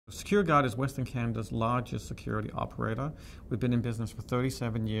Securiguard is Western Canada's largest security operator. We've been in business for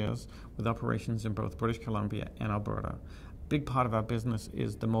 37 years with operations in both British Columbia and Alberta. Big part of our business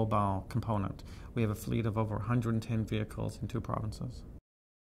is the mobile component. We have a fleet of over 110 vehicles in 2 provinces.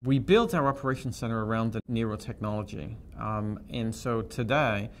 We built our operations center around the Nero technology. And so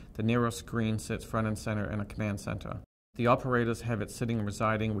today, the Nero screen sits front and center in a command center. The operators have it sitting and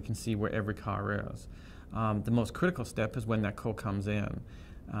residing. We can see where every car is. The most critical step is when that call comes in.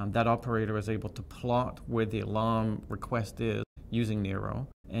 That operator is able to plot where the alarm request is using Nero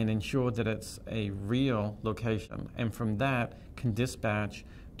and ensure that it's a real location, and from that can dispatch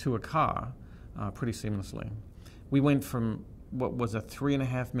to a car pretty seamlessly. We went from what was a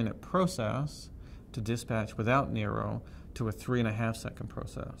 3.5-minute process to dispatch without Nero to a 3.5-second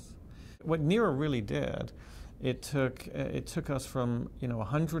process. What Nero really did, it took us from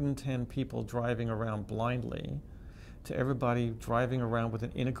 110 people driving around blindly to everybody driving around with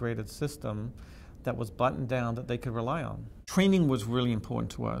an integrated system that was buttoned down that they could rely on. Training was really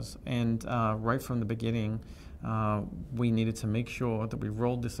important to us, and right from the beginning, we needed to make sure that we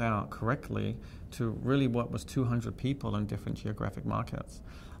rolled this out correctly to really what was 200 people in different geographic markets.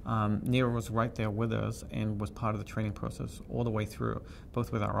 Nero was right there with us and was part of the training process all the way through,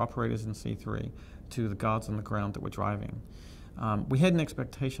 both with our operators in C3 to the guards on the ground that were driving. We had an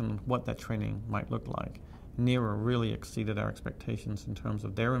expectation of what that training might look like. Nero really exceeded our expectations in terms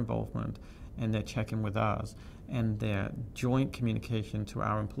of their involvement and their check-in with us and their joint communication to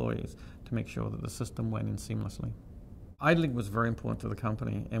our employees to make sure that the system went in seamlessly. Idling was very important to the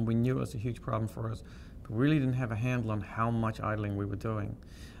company, and we knew it was a huge problem for us, but we really didn't have a handle on how much idling we were doing.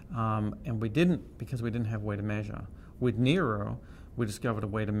 And we didn't because we didn't have a way to measure. With Nero, we discovered a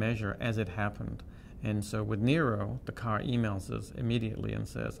way to measure as it happened. And so with Nero, the car emails us immediately and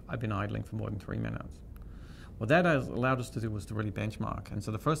says, "I've been idling for more than 3 minutes." What that has allowed us to do was to really benchmark. And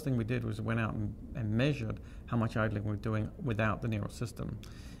so the first thing we did was went out and measured how much idling we were doing without the Nero system.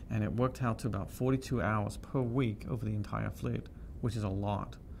 And it worked out to about 42 hours per week over the entire fleet, which is a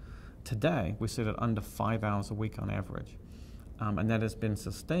lot. Today, we sit at under 5 hours a week on average. And that has been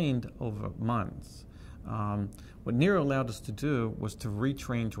sustained over months. What Nero allowed us to do was to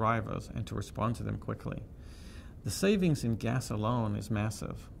retrain drivers and to respond to them quickly. The savings in gas alone is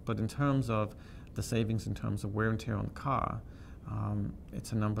massive, but in terms of the savings in terms of wear and tear on the car,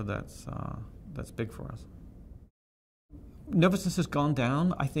 it's a number that's big for us. Nervousness has gone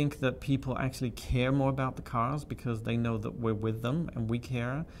down. I think that people actually care more about the cars because they know that we're with them and we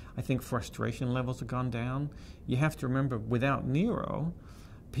care. I think frustration levels have gone down. You have to remember, without Nero,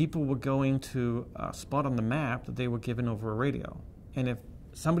 people were going to a spot on the map that they were given over a radio. And if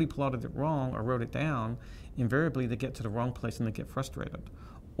somebody plotted it wrong or wrote it down, invariably they get to the wrong place and they get frustrated.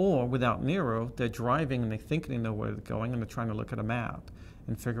 Or without Nero, they're driving and they think they know where they're going and they're trying to look at a map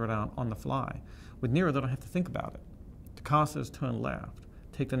and figure it out on the fly. With Nero, they don't have to think about it. The car says turn left,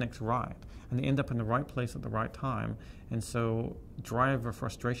 take the next right, and they end up in the right place at the right time. And so driver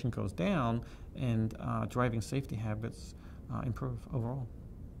frustration goes down and driving safety habits improve overall.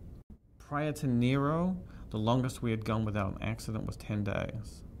 Prior to Nero, the longest we had gone without an accident was 10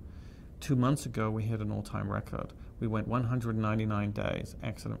 days. 2 months ago, we hit an all-time record. We went 199 days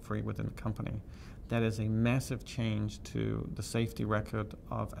accident-free within the company. That is a massive change to the safety record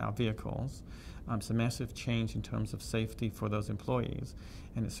of our vehicles. It's a massive change in terms of safety for those employees,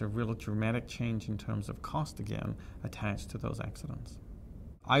 and it's a real dramatic change in terms of cost again attached to those accidents.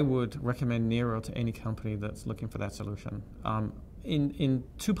 I would recommend Nero to any company that's looking for that solution. In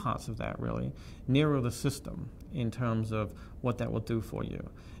 2 parts of that, really. Nero, the system, in terms of what that will do for you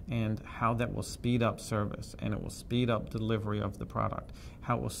and how that will speed up service and it will speed up delivery of the product,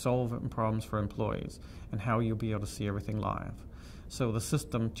 how it will solve problems for employees, and how you'll be able to see everything live. So the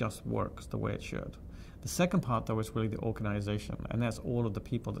system just works the way it should. The second part, though, is really the organization, and that's all of the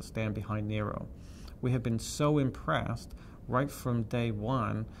people that stand behind Nero. We have been so impressed right from day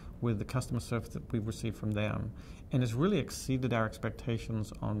one with the customer service that we've received from them, and has really exceeded our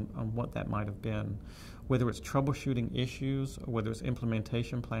expectations on what that might have been. Whether it's troubleshooting issues or whether it's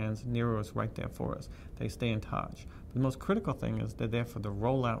implementation plans, Nero is right there for us. They stay in touch. But the most critical thing is they're there for the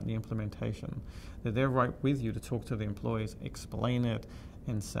rollout and the implementation. They're there right with you to talk to the employees, explain it,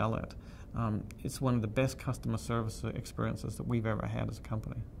 and sell it. It's one of the best customer service experiences that we've ever had as a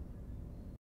company.